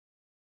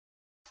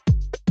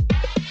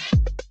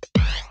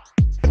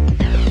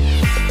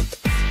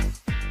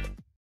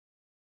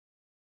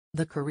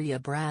The Korea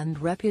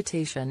Brand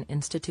Reputation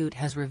Institute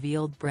has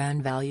revealed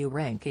brand value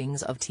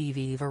rankings of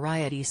TV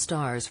variety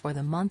stars for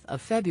the month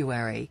of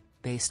February,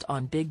 based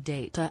on big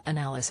data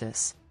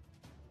analysis.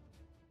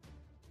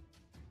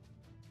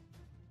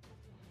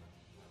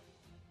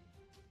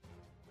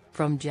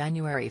 From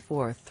January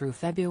 4 through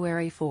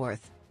February 4,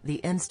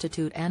 the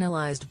institute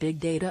analyzed big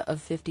data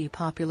of 50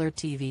 popular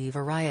TV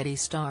variety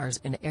stars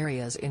in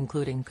areas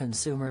including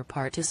consumer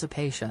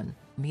participation,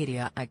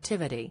 media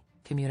activity,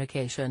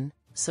 communication,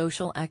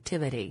 social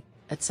activity,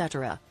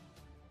 etc.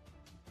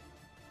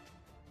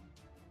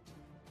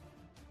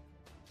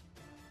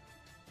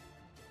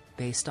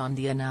 Based on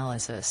the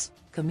analysis,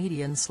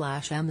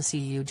 comedian/MC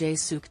Yoo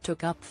Jae-suk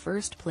took up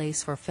first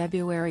place for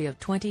February of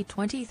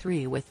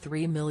 2023 with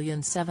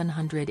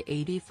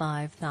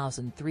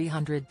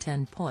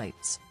 3,785,310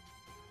 points.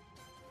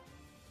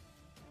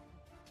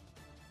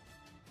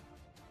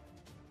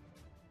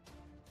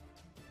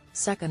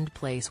 Second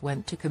place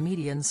went to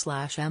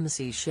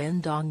comedian/MC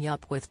Shin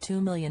Dong-yup with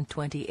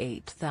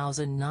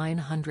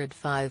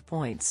 2,028,905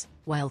 points,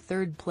 while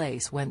third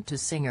place went to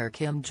singer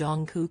Kim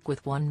Jong-kook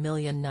with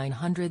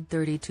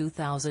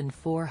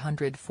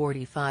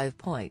 1,932,445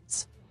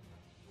 points.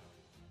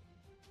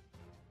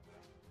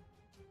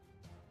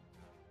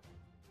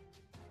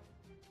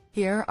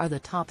 Here are the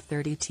top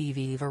 30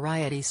 TV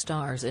variety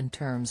stars in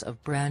terms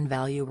of brand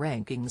value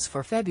rankings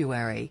for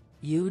February: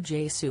 Yoo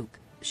Jae-suk,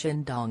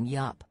 Shin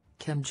Dong-yup,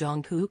 Kim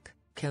Jong-kook,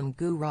 Kim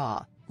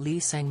Gu-ra, Lee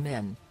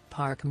Sang-min,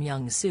 Park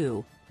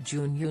Myung-soo,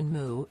 Jun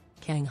Yoon-moo,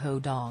 Kang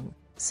Ho-dong,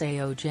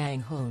 Seo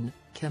Jang-hoon,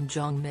 Kim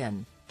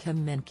Jong-min,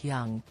 Kim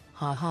Min-kyung,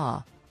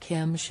 Ha-ha,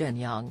 Kim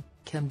Shin-young,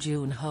 Kim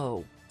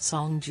Jun-ho,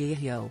 Song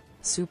Ji-hyo,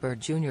 Super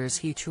Junior's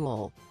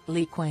Hee-chul,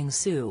 Lee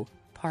Kwang-soo,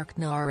 Park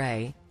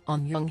Na-rae,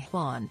 Ahn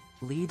Young-hwan,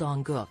 Lee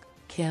Dong-gook,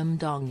 Kim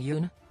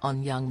Dong-yoon,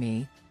 Ahn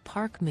Young-mi,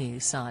 Park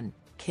Mi-sun,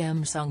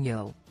 Kim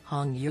Sung-yo,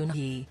 Hong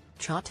Yoon-hee,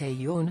 Cha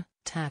Tae-yoon,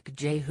 Tak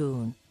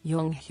Jae-hoon,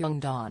 Jung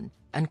Hyung-don,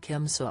 and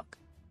Kim Suk.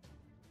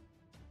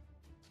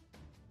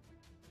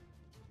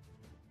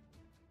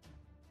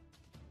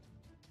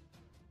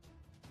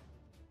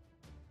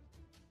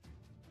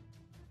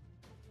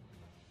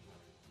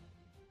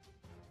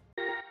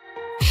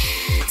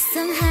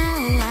 Somehow